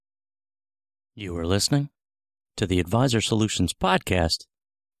You are listening to the Advisor Solutions Podcast,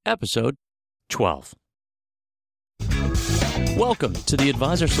 Episode 12. Welcome to the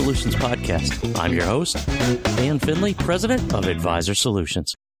Advisor Solutions Podcast. I'm your host, Dan Finley, President of Advisor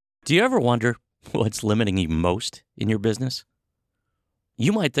Solutions. Do you ever wonder what's limiting you most in your business?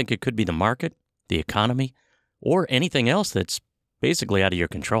 You might think it could be the market, the economy, or anything else that's basically out of your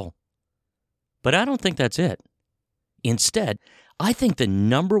control. But I don't think that's it. Instead, I think the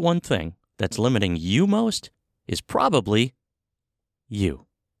number one thing that's limiting you most is probably you.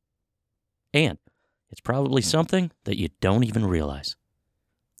 And it's probably something that you don't even realize.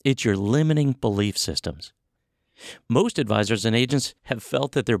 It's your limiting belief systems. Most advisors and agents have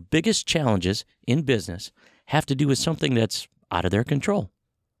felt that their biggest challenges in business have to do with something that's out of their control.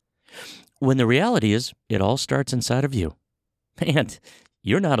 When the reality is, it all starts inside of you. And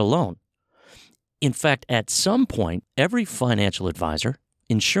you're not alone. In fact, at some point, every financial advisor,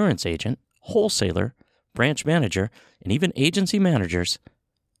 insurance agent, wholesaler, branch manager, and even agency managers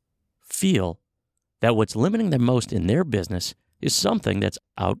feel that what's limiting them most in their business is something that's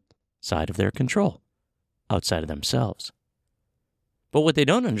outside of their control, outside of themselves. But what they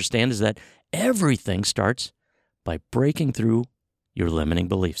don't understand is that everything starts by breaking through your limiting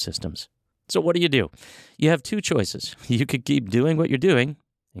belief systems. So what do? You have two choices. You could keep doing what you're doing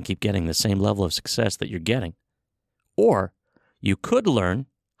and keep getting the same level of success that you're getting. Or you could learn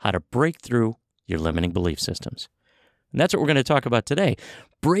how to break through your limiting belief systems. And that's what we're going to talk about today,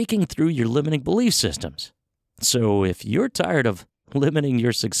 breaking through your limiting belief systems. So if you're tired of limiting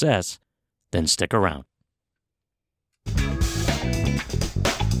your success, then stick around.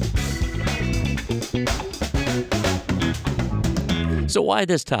 So why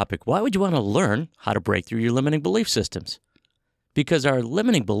this topic? Why would you want to learn how to break through your limiting belief systems? Because our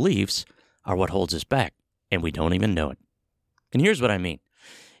limiting beliefs are what holds us back, and we don't even know it. And here's what I mean.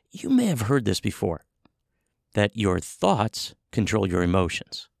 You may have heard this before, that your thoughts control your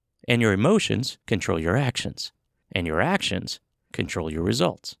emotions, and your emotions control your actions, and your actions control your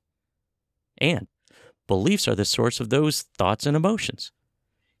results. And beliefs are the source of those thoughts and emotions.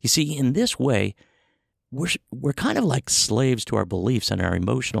 You see, in this way, we're kind of like slaves to our beliefs and our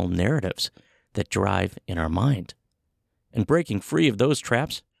emotional narratives that drive in our mind. And breaking free of those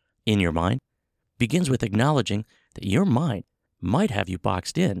traps in your mind begins with acknowledging that your mind might have you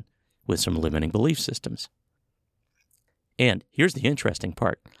boxed in with some limiting belief systems. And here's the interesting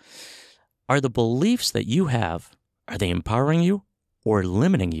part. Are the beliefs that you have, are they empowering you or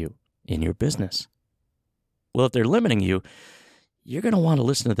limiting you in your business? Well, if they're limiting you, you're going to want to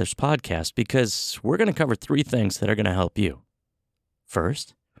listen to this podcast because we're going to cover three things that are going to help you.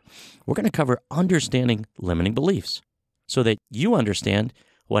 First, we're going to cover understanding limiting beliefs so that you understand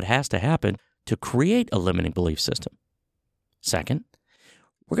what has to happen to create a limiting belief system. Second,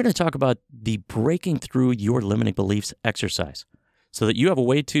 we're going to talk about the breaking through your limiting beliefs exercise so that you have a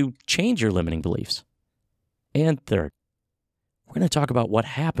way to change your limiting beliefs. And third, we're going to talk about what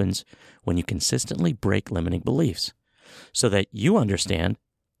happens when you consistently break limiting beliefs so that you understand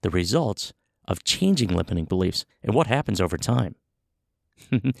the results of changing limiting beliefs and what happens over time.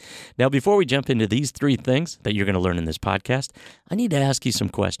 Now, before we jump into these three things that you're going to learn in this podcast, I need to ask you some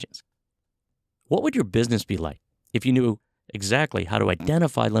questions. What would your business be like if you knew exactly how to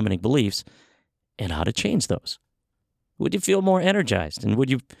identify limiting beliefs and how to change those? Would you feel more energized and would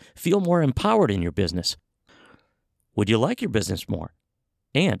you feel more empowered in your business? Would you like your business more?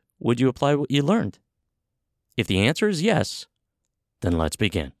 And would you apply what you learned? If the answer is yes, then let's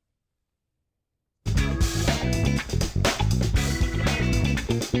begin.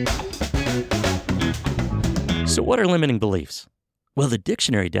 So what are limiting beliefs? Well, the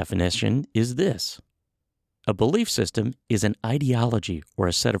dictionary definition is this. A belief system is an ideology or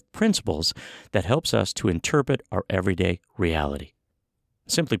a set of principles that helps us to interpret our everyday reality.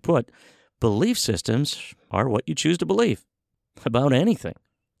 Simply put, belief systems are what you choose to believe about anything.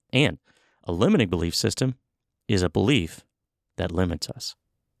 And a limiting belief system is a belief that limits us.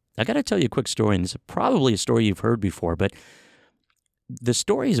 I got to tell you a quick story, and this is probably a story you've heard before, but the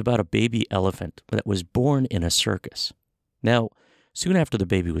story is about a baby elephant that was born in a circus. Now, soon after the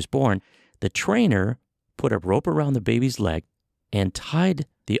baby was born, the trainer put a rope around the baby's leg and tied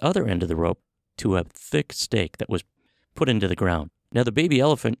the other end of the rope to a thick stake that was put into the ground. Now, the baby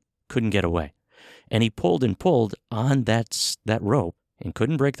elephant couldn't get away, and he pulled and pulled on that rope and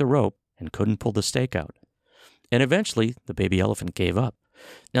couldn't break the rope and couldn't pull the stake out. And eventually, the baby elephant gave up.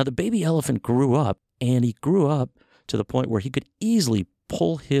 Now, the baby elephant grew up, and he grew up to the point where he could easily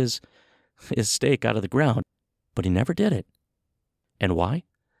pull his stake out of the ground, but he never did it. And why?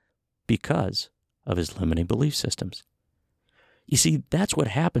 Because of his limiting belief systems. You see, that's what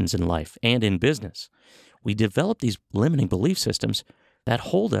happens in life and in business. We develop these limiting belief systems that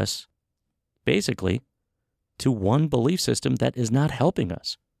hold us basically to one belief system that is not helping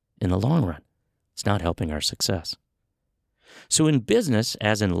us in the long run. It's not helping our success. So in business,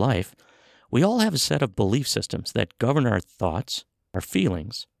 as in life, we all have a set of belief systems that govern our thoughts, our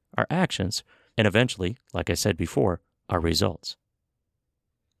feelings, our actions, and eventually, like I said before, our results.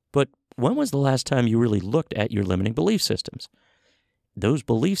 But when was the last time you really looked at your limiting belief systems? Those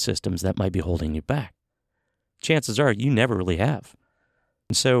belief systems that might be holding you back. Chances are you never really have.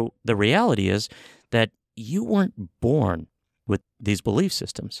 And so the reality is that you weren't born with these belief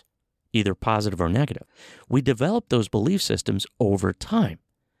systems, either positive or negative. We develop those belief systems over time.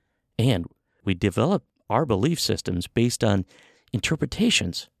 And we develop our belief systems based on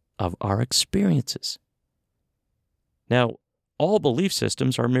interpretations of our experiences. Now, all belief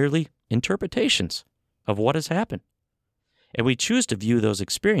systems are merely interpretations of what has happened. And we choose to view those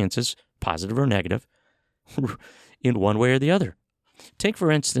experiences, positive or negative, in one way or the other. Take, for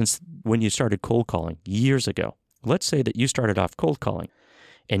instance, when you started cold calling years ago. Let's say that you started off cold calling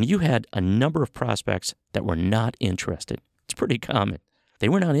and you had a number of prospects that were not interested. It's pretty common. They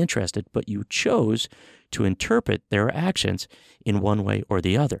were not interested, but you chose to interpret their actions in one way or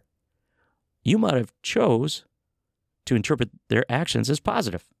the other. You might have chose to interpret their actions as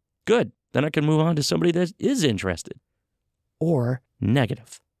positive. Good. Then I can move on to somebody that is interested. Or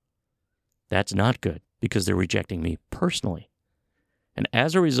negative. That's not good because they're rejecting me personally. And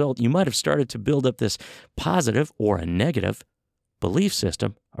as a result, you might have started to build up this positive or a negative belief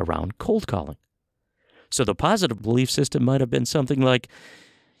system around cold calling. So the positive belief system might have been something like,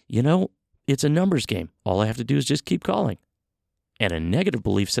 it's a numbers game. All I have to do is just keep calling. And a negative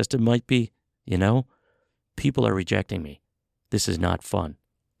belief system might be, people are rejecting me. This is not fun.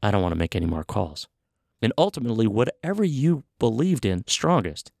 I don't want to make any more calls. And ultimately, whatever you believed in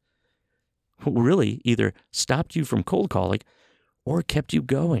strongest really either stopped you from cold calling or kept you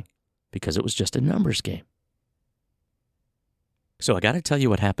going because it was just a numbers game. So I got to tell you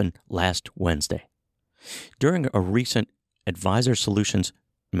what happened last Wednesday. During a recent Advisor Solutions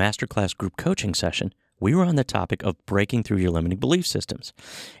Masterclass group coaching session, we were on the topic of breaking through your limiting belief systems.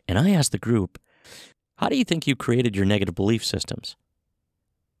 And I asked the group, how do you think you created your negative belief systems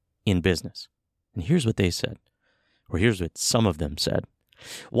in business? And here's what they said, or here's what some of them said.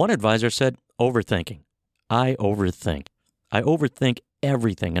 One advisor said, overthinking. I overthink. I overthink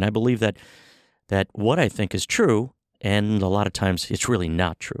everything, and I believe that what I think is true, and a lot of times it's really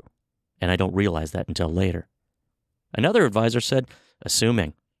not true, and I don't realize that until later. Another advisor said,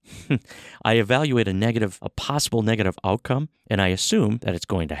 assuming. I evaluate a possible negative outcome, and I assume that it's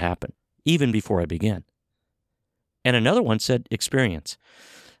going to happen, even before I begin. And another one said, experience.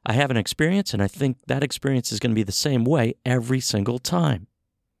 I have an experience, and I think that experience is going to be the same way every single time.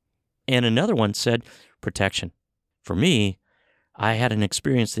 And another one said, protection. For me, I had an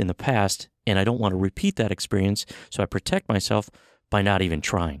experience in the past, and I don't want to repeat that experience, so I protect myself by not even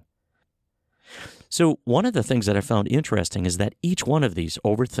trying. So one of the things that I found interesting is that each one of these,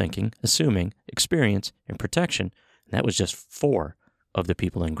 overthinking, assuming, experience, and protection, and that was just 4 of the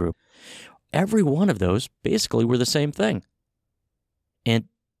people in group, every one of those basically were the same thing. And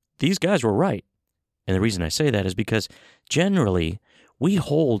these guys were right. And the reason I say that is because generally we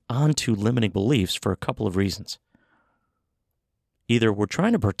hold on to limiting beliefs for a couple of reasons. Either we're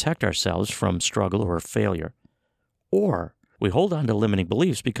trying to protect ourselves from struggle or failure, or we hold on to limiting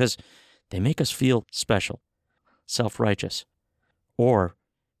beliefs because they make us feel special, self-righteous, or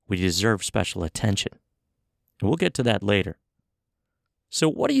we deserve special attention. And we'll get to that later. So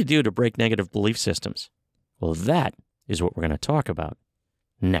what do you do to break negative belief systems? Well, that is what we're going to talk about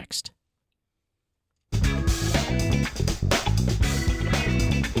next.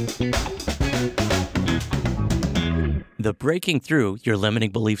 The breaking through your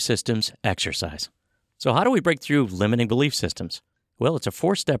limiting belief systems exercise. So how do we break through limiting belief systems? Well, it's a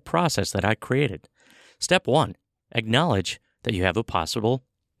 4-step process that I created. Step 1, acknowledge that you have a possible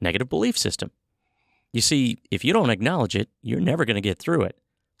negative belief system. You see, if you don't acknowledge it, you're never going to get through it.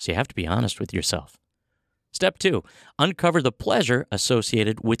 So you have to be honest with yourself. Step 2, uncover the pleasure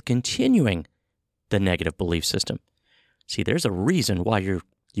associated with continuing the negative belief system. See, there's a reason why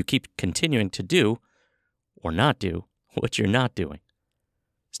you keep continuing to do or not do what you're not doing.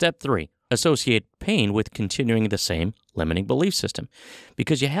 Step 3, associate pain with continuing the same limiting belief system,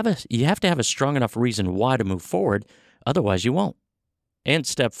 because you have to have a strong enough reason why to move forward, otherwise you won't. And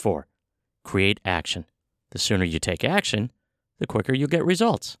step 4, create action. The sooner you take action, the quicker you'll get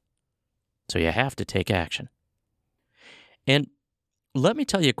results. So you have to take action. And let me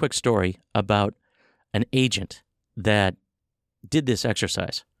tell you a quick story about an agent that did this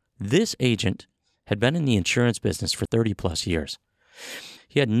exercise. This agent had been in the insurance business for 30 plus years.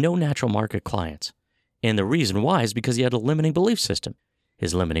 He had no natural market clients. And the reason why is because he had a limiting belief system.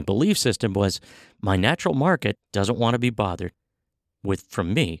 His limiting belief system was, my natural market doesn't want to be bothered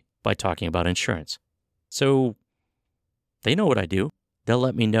from me by talking about insurance. So they know what I do. They'll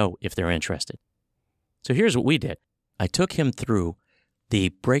let me know if they're interested. So here's what we did. I took him through the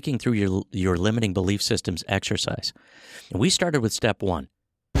breaking through your limiting belief systems exercise. And we started with step 1.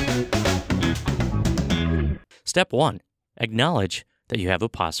 Step 1, acknowledge that you have a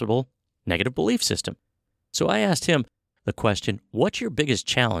possible negative belief system. So I asked him the question, what's your biggest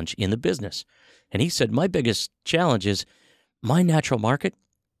challenge in the business? And he said, my biggest challenge is my natural market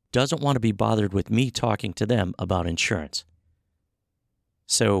doesn't want to be bothered with me talking to them about insurance.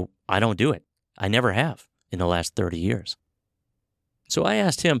 So I don't do it. I never have in the last 30 years. So I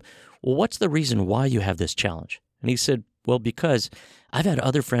asked him, well, what's the reason why you have this challenge? And he said, well, because I've had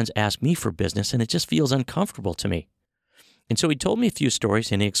other friends ask me for business and it just feels uncomfortable to me. And so he told me a few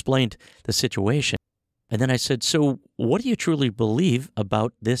stories and he explained the situation. And then I said, so what do you truly believe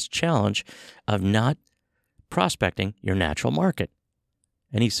about this challenge of not prospecting your natural market?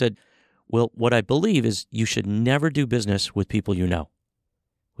 And he said, well, what I believe is you should never do business with people you know,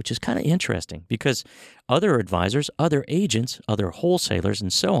 which is kind of interesting because other advisors, other agents, other wholesalers,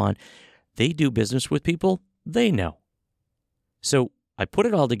 and so on, they do business with people they know. So I put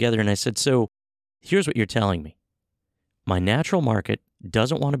it all together and I said, so here's what you're telling me. My natural market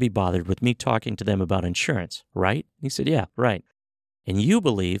doesn't want to be bothered with me talking to them about insurance, right? He said, yeah, right. And you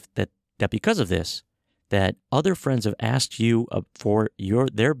believe that because of this, that other friends have asked you for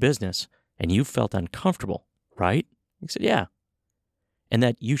their business and you felt uncomfortable, right? He said, yeah. And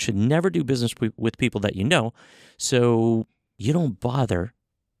that you should never do business with people that you know, so you don't bother,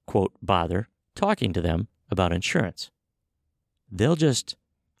 quote, bother, talking to them about insurance. They'll just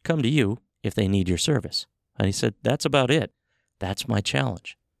come to you if they need your service. And he said, that's about it. That's my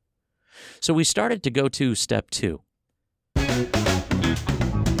challenge. So we started to go to step 2.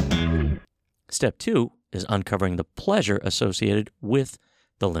 Step 2 is uncovering the pleasure associated with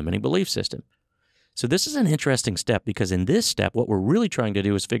the limiting belief system. So this is an interesting step because in this step, what we're really trying to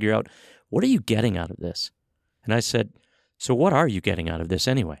do is figure out, what are you getting out of this? And I said, so what are you getting out of this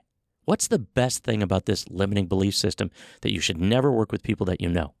anyway? What's the best thing about this limiting belief system that you should never work with people that you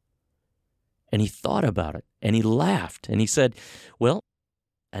know? And he thought about it and he laughed and he said, well,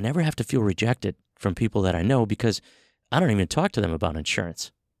 I never have to feel rejected from people that I know because I don't even talk to them about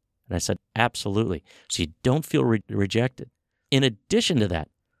insurance. And I said, absolutely. So you don't feel rejected. In addition to that,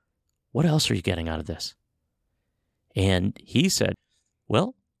 what else are you getting out of this? And he said,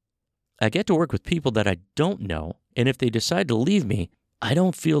 well, I get to work with people that I don't know. And if they decide to leave me, I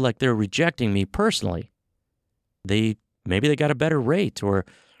don't feel like they're rejecting me personally. Maybe they got a better rate or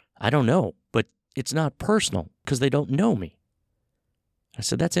I don't know, but it's not personal because they don't know me. I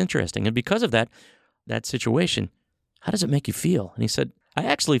said, that's interesting. And because of that situation, how does it make you feel? And he said, I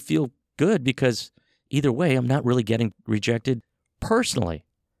actually feel good because either way, I'm not really getting rejected personally.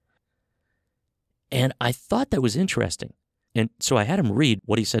 And I thought that was interesting. And so I had him read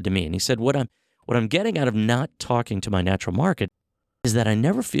what he said to me. And he said, what I'm getting out of not talking to my natural market is that I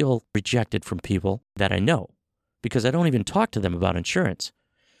never feel rejected from people that I know because I don't even talk to them about insurance.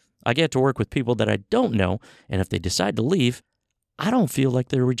 I get to work with people that I don't know, and if they decide to leave, I don't feel like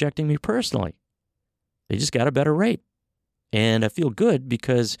they're rejecting me personally. They just got a better rate. And I feel good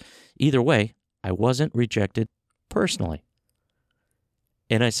because either way, I wasn't rejected personally.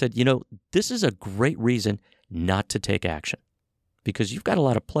 And I said, this is a great reason not to take action because you've got a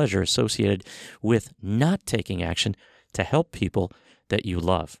lot of pleasure associated with not taking action to help people that you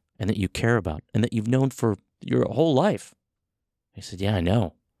love and that you care about and that you've known for your whole life. He said, yeah, I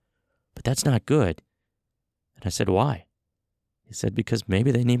know, but that's not good. And I said, why? He said, because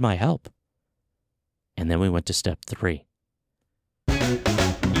maybe they need my help. And then we went to step 3.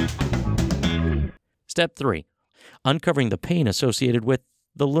 Step 3, uncovering the pain associated with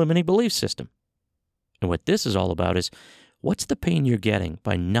the limiting belief system. And what this is all about is, what's the pain you're getting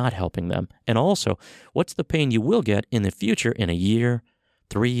by not helping them? And also, what's the pain you will get in the future in a year,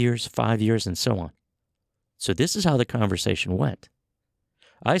 3 years, 5 years, and so on? So this is how the conversation went.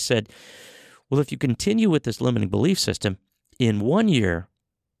 I said, well, if you continue with this limiting belief system, in 1 year,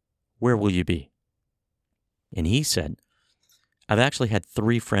 where will you be? And he said, I've actually had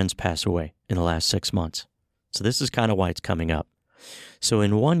 3 friends pass away in the last 6 months. So this is kind of why it's coming up. So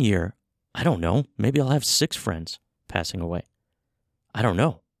in 1 year, I don't know, maybe I'll have 6 friends passing away. I don't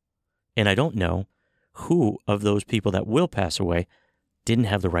know. And I don't know who of those people that will pass away didn't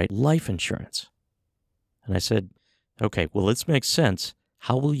have the right life insurance. And I said, Okay, well, this makes sense.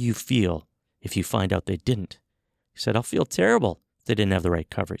 How will you feel if you find out they didn't? He said, I'll feel terrible if they didn't have the right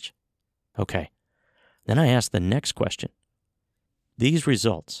coverage. Okay. Then I asked the next question. These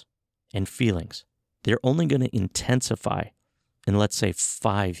results and feelings, they're only going to intensify in, let's say,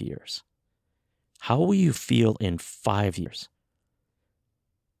 5 years. How will you feel in 5 years?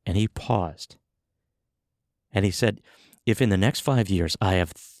 And he paused. And he said, if in the next 5 years I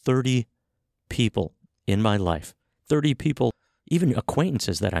have 30 people in my life, 30 people, even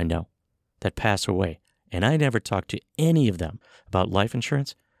acquaintances that I know, that pass away, and I never talk to any of them about life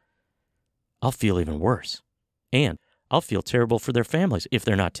insurance, I'll feel even worse. And I'll feel terrible for their families if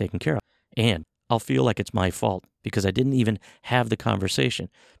they're not taken care of. And I'll feel like it's my fault because I didn't even have the conversation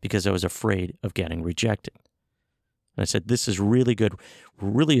because I was afraid of getting rejected. And I said, this is really good. We're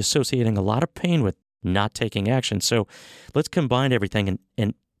really associating a lot of pain with not taking action. So let's combine everything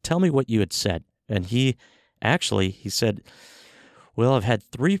and tell me what you had said. And he said, well, I've had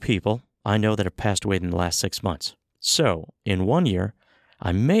 3 people I know that have passed away in the last 6 months. So in 1 year,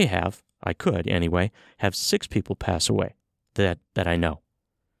 I could anyway, have 6 people pass away that I know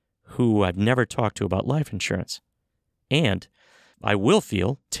who I've never talked to about life insurance. And I will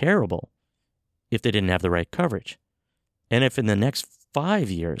feel terrible if they didn't have the right coverage. And if in the next 5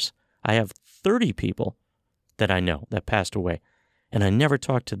 years, I have 30 people that I know that passed away, and I never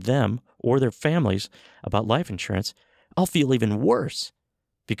talked to them or their families about life insurance, I'll feel even worse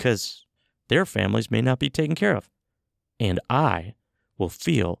because their families may not be taken care of. And I will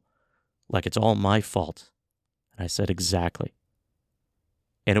feel like it's all my fault. And I said, exactly.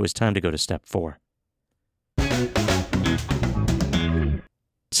 And it was time to go to step 4.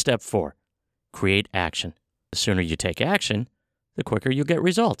 Step 4, create action. The sooner you take action, the quicker you'll get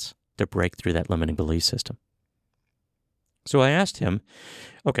results to break through that limiting belief system. So I asked him,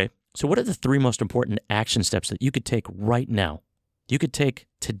 okay, so what are the 3 most important action steps that you could take right now? You could take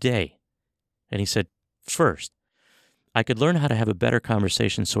today. And he said, first, I could learn how to have a better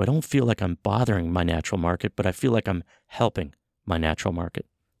conversation so I don't feel like I'm bothering my natural market, but I feel like I'm helping my natural market.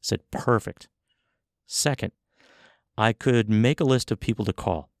 I said, perfect. Second, I could make a list of people to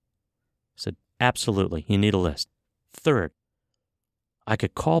call. I said, absolutely, you need a list. Third, I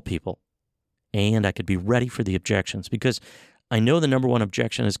could call people and I could be ready for the objections because I know the number one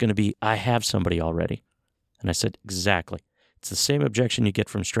objection is going to be, I have somebody already. And I said, exactly. It's the same objection you get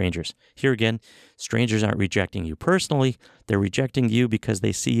from strangers. Here again, strangers aren't rejecting you personally. They're rejecting you because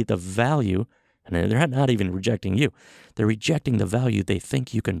they see the value, and they're not even rejecting you. They're rejecting the value they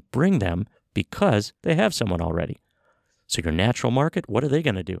think you can bring them because they have someone already. So your natural market, what are they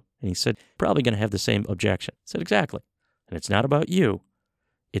going to do? And he said, probably going to have the same objection. I said, exactly. And it's not about you.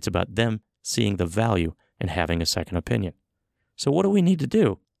 It's about them seeing the value and having a second opinion. So what do we need to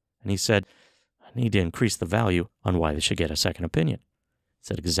do? And he said, I need to increase the value on why they should get a second opinion. I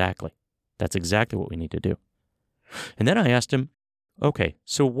said, exactly. That's exactly what we need to do. And then I asked him, okay,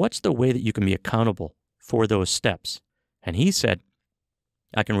 so what's the way that you can be accountable for those steps? And he said,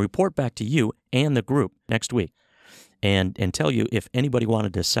 I can report back to you and the group next week and tell you if anybody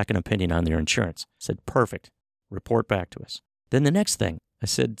wanted a second opinion on their insurance. I said, perfect. Report back to us. Then the next thing, I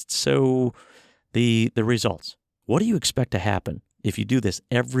said, so the results. What do you expect to happen if you do this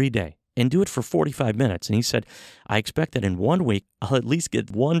every day? And do it for 45 minutes. And he said, I expect that in 1 week, I'll at least get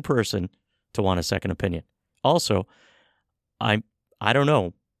one person to want a second opinion. Also, I don't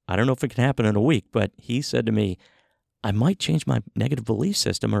know. I don't know if it can happen in a week, but he said to me, I might change my negative belief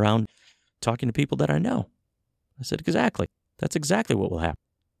system around talking to people that I know. I said, exactly. That's exactly what will happen.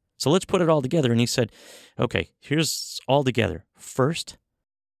 So let's put it all together. And he said, okay, here's all together. First,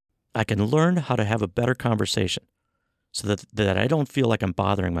 I can learn how to have a better conversation so that I don't feel like I'm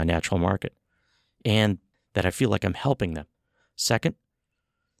bothering my natural market and that I feel like I'm helping them. Second,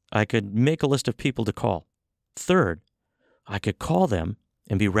 I could make a list of people to call. Third, I could call them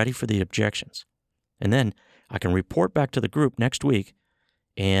and be ready for the objections. And then I can report back to the group next week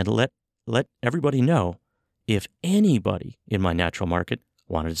and let everybody know if anybody in my natural market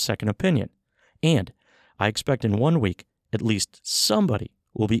wanted a second opinion. And I expect in 1 week, at least somebody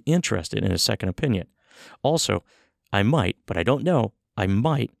will be interested in a second opinion. Also, I might, but I don't know, I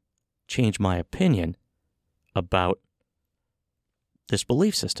might change my opinion about this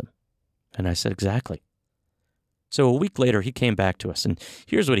belief system. And I said, exactly. So a week later, he came back to us, and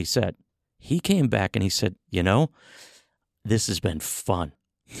here's what he said. He came back and he said, this has been fun.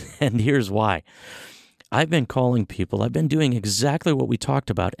 And here's why. I've been calling people. I've been doing exactly what we talked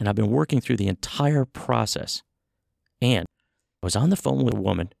about, and I've been working through the entire process. And I was on the phone with a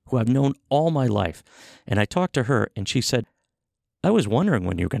woman who I've known all my life, and I talked to her, and she said, I was wondering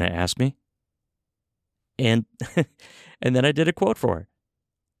when you were going to ask me. And and then I did a quote for her.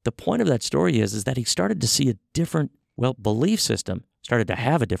 The point of that story is that he started to see a different, belief system, started to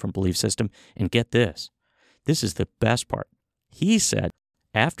have a different belief system. And get this. This is the best part. He said,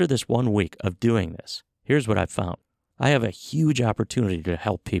 after this 1 week of doing this, here's what I found. I have a huge opportunity to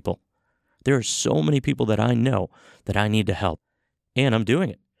help people. There are so many people that I know that I need to help, and I'm doing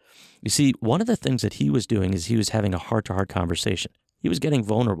it. You see, one of the things that he was doing is he was having a heart-to-heart conversation. He was getting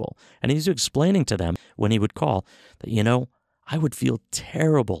vulnerable, and he was explaining to them when he would call that, I would feel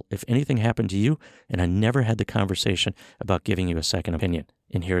terrible if anything happened to you, and I never had the conversation about giving you a second opinion,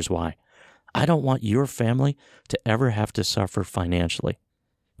 and here's why. I don't want your family to ever have to suffer financially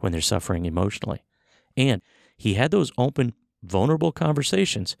when they're suffering emotionally. And he had those open, vulnerable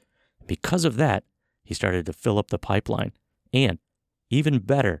conversations. Because of that, he started to fill up the pipeline. And even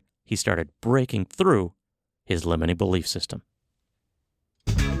better, he started breaking through his limiting belief system.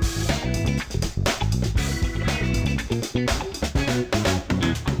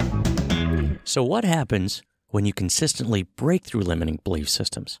 So what happens when you consistently break through limiting belief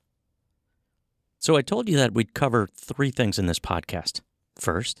systems? So I told you that we'd cover 3 things in this podcast.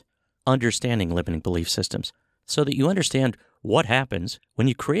 First, understanding limiting belief systems so that you understand what happens when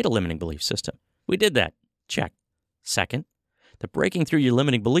you create a limiting belief system. We did that. Check. Second, the breaking through your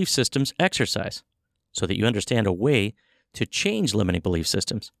limiting belief systems exercise so that you understand a way to change limiting belief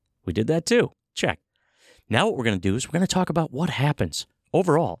systems. We did that too. Check. Now what we're going to do is we're going to talk about what happens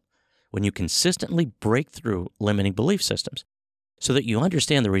overall when you consistently break through limiting belief systems so that you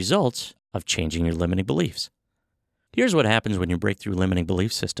understand the results of changing your limiting beliefs. Here's what happens when you break through limiting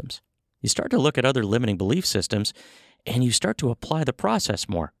belief systems. You start to look at other limiting belief systems and you start to apply the process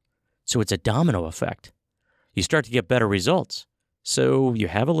more. So it's a domino effect. You start to get better results. So you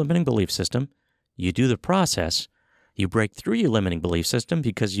have a limiting belief system, you do the process, you break through your limiting belief system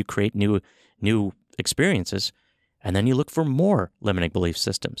because you create new experiences, and then you look for more limiting belief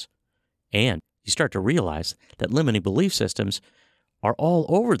systems. And you start to realize that limiting belief systems are all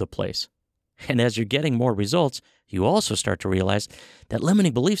over the place. And as you're getting more results, you also start to realize that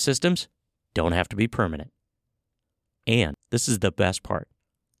limiting belief systems don't have to be permanent. And this is the best part.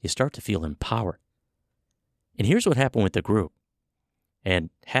 You start to feel empowered. And here's what happened with the group, and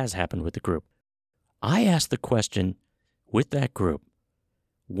has happened with the group. I asked the question with that group,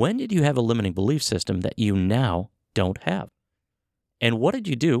 when did you have a limiting belief system that you now don't have? And what did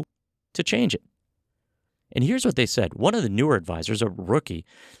you do to change it? And here's what they said. One of the newer advisors, a rookie,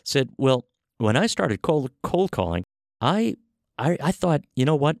 said, well, when I started cold calling, I thought, you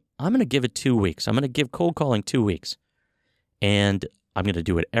know what? I'm going to give it 2 weeks. I'm going to give cold calling 2 weeks. And I'm going to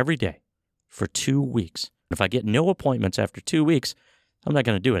do it every day for 2 weeks. If I get no appointments after 2 weeks, I'm not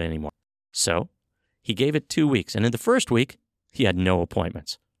going to do it anymore. So he gave it 2 weeks. And in the first week, he had no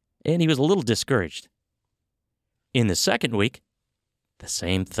appointments. And he was a little discouraged. In the second week, the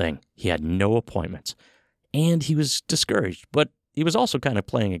same thing. He had no appointments. And he was discouraged. But he was also kind of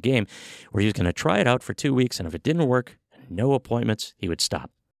playing a game where he was going to try it out for 2 weeks. And if it didn't work, no appointments, he would stop.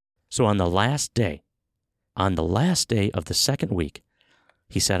 So on the last day of the second week,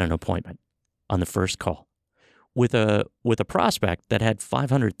 he set an appointment on the first call with a prospect that had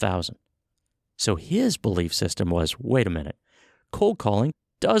 500,000. So his belief system was, wait a minute, cold calling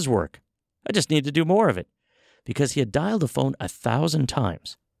does work. I just need to do more of it, because he had dialed the phone 1,000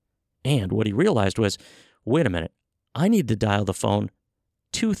 times. And what he realized was, wait a minute, I need to dial the phone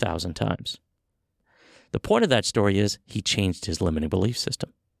 2,000 times. The point of that story is he changed his limiting belief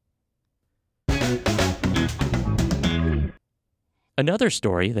system. Another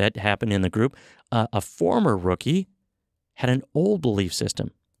story that happened in the group, a former rookie had an old belief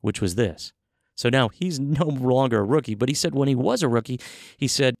system, which was this. So now he's no longer a rookie, but he said when he was a rookie, he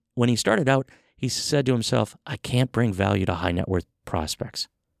said when he started out, he said to himself, I can't bring value to high net worth prospects.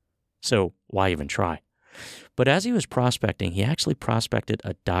 So why even try? But as he was prospecting, he actually prospected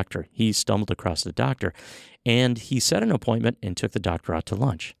a doctor. He stumbled across the doctor, and he set an appointment and took the doctor out to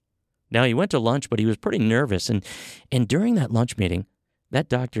lunch. Now, he went to lunch, but he was pretty nervous, and during that lunch meeting, that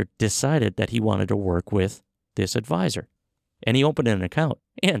doctor decided that he wanted to work with this advisor. And he opened an account,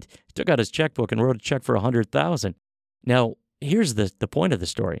 and took out his checkbook and wrote a check for $100,000. Now, here's the point of the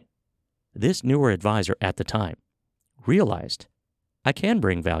story. This newer advisor at the time realized, I can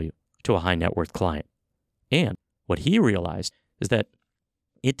bring value to a high net worth client. And what he realized is that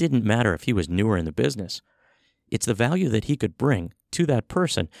it didn't matter if he was newer in the business. It's the value that he could bring to that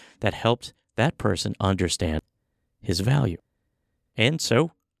person that helped that person understand his value. And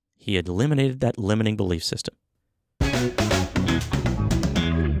so he had eliminated that limiting belief system.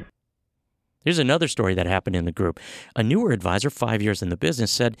 Here's another story that happened in the group. A newer advisor, 5 years in the business,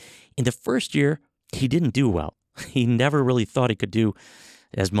 said in the first year he didn't do well. He never really thought he could do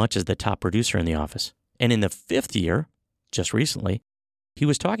as much as the top producer in the office. And in the 5th year, just recently, he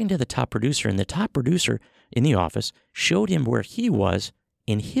was talking to the top producer, and the top producer in the office showed him where he was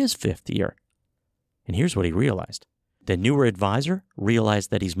in his 5th year. And here's what he realized. The newer advisor realized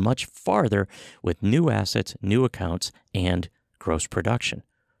that he's much farther with new assets, new accounts, and gross production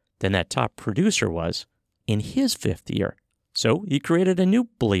than that top producer was in his 5th year. So he created a new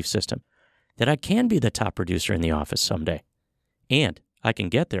belief system that I can be the top producer in the office someday, and I can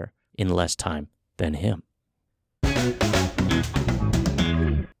get there in less time than him.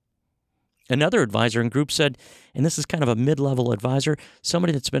 Another advisor in group said, and this is kind of a mid-level advisor,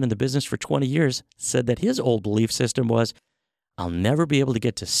 somebody that's been in the business for 20 years, said that his old belief system was, I'll never be able to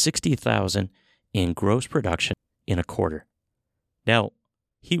get to 60,000 in gross production in a quarter. Now,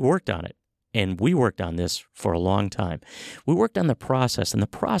 he worked on it, and we worked on this for a long time. We worked on the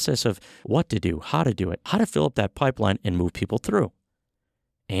process of what to do, how to fill up that pipeline and move people through.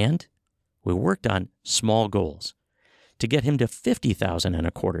 And we worked on small goals to get him to 50,000 in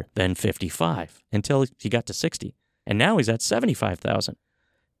a quarter, then 55, until he got to 60. And now he's at 75,000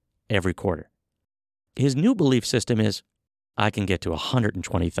 every quarter. His new belief system is, I can get to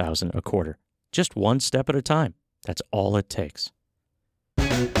 120,000 a quarter, just one step at a time. That's all it takes.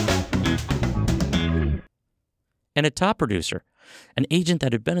 And a top producer, an agent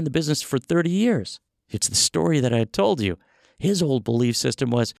that had been in the business for 30 years. It's the story that I had told you. His old belief system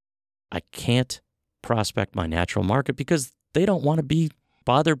was, I can't prospect my natural market because they don't want to be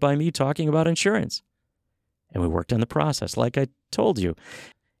bothered by me talking about insurance. And we worked on the process, like I told you.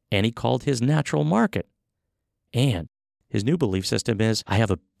 And he called his natural market. And his new belief system is, I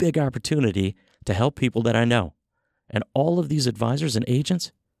have a big opportunity to help people that I know. And all of these advisors and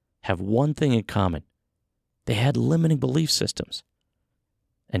agents have one thing in common. They had limiting belief systems.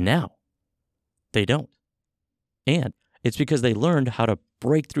 And now they don't. And it's because they learned how to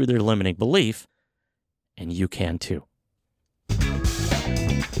break through their limiting belief, and you can too.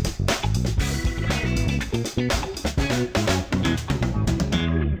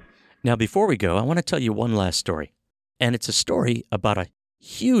 Now, before we go, I want to tell you one last story. And it's a story about a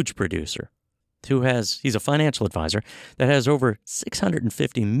huge producer he's a financial advisor that has over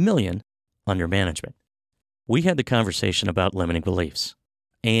 $650 million under management. We had the conversation about limiting beliefs,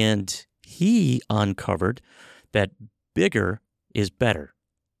 and he uncovered that bigger is better,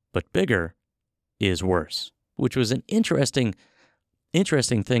 but bigger is worse, which was an interesting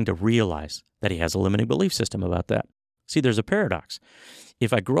thing to realize, that he has a limiting belief system about that. See, there's a paradox.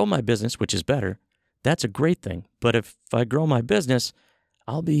 If I grow my business, which is better, that's a great thing. But if I grow my business,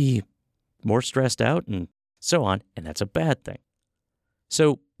 I'll be more stressed out and so on, and that's a bad thing.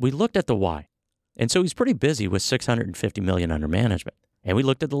 So we looked at the why. And so he's pretty busy with $650 million under management. And we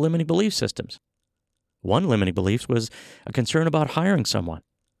looked at the limiting belief systems. One limiting belief was a concern about hiring someone.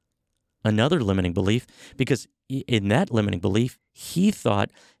 Another limiting belief, because in that limiting belief, he thought,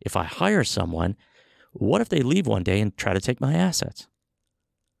 if I hire someone, what if they leave one day and try to take my assets?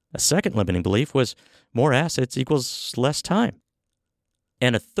 A second limiting belief was more assets equals less time.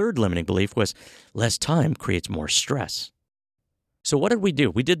 And a third limiting belief was less time creates more stress. So what did we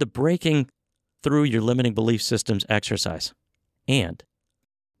do? We did the breaking through your limiting belief systems exercise. And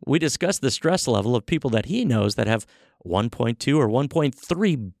we discussed the stress level of people that he knows that have 1.2 or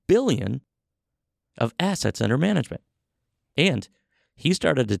 1.3 billion of assets under management. And he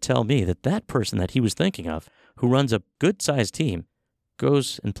started to tell me that that person that he was thinking of, who runs a good-sized team,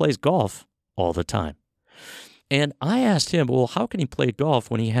 goes and plays golf all the time. And I asked him, well, how can he play golf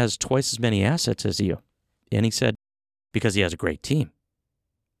when he has twice as many assets as you? And he said, because he has a great team.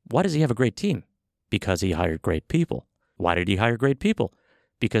 Why does he have a great team? Because he hired great people. Why did he hire great people?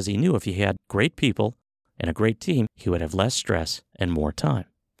 Because he knew if he had great people and a great team, he would have less stress and more time.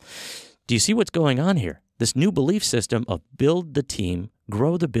 Do you see what's going on here? This new belief system of build the team,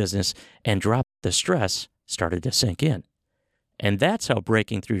 grow the business, and drop the stress started to sink in. And that's how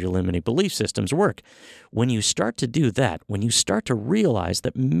breaking through your limiting belief systems work. When you start to do that, when you start to realize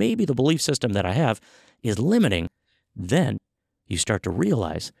that maybe the belief system that I have is limiting, then you start to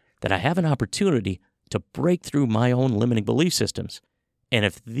realize that I have an opportunity to break through my own limiting belief systems. And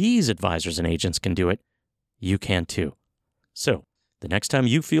if these advisors and agents can do it, you can too. So, the next time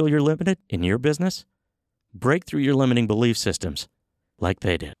you feel you're limited in your business, break through your limiting belief systems like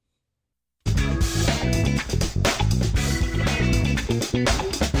they did.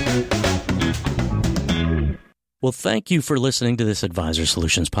 Well, thank you for listening to this Advisor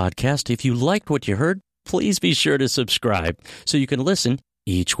Solutions podcast. If you liked what you heard, please be sure to subscribe so you can listen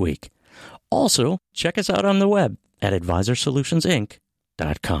each week. Also, check us out on the web at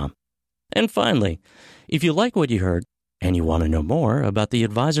advisorsolutionsinc.com. And finally, if you like what you heard and you want to know more about the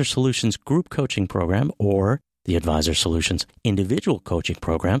Advisor Solutions Group Coaching Program or the Advisor Solutions Individual Coaching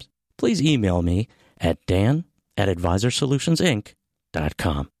Programs, please email me at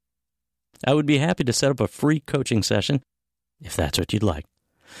dan@advisorsolutionsinc.com. I would be happy to set up a free coaching session if that's what you'd like.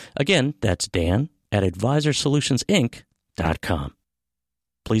 Again, that's dan@advisorsolutionsinc.com.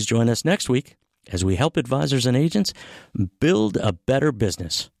 Please join us next week as we help advisors and agents build a better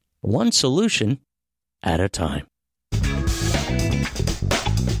business, one solution at a time.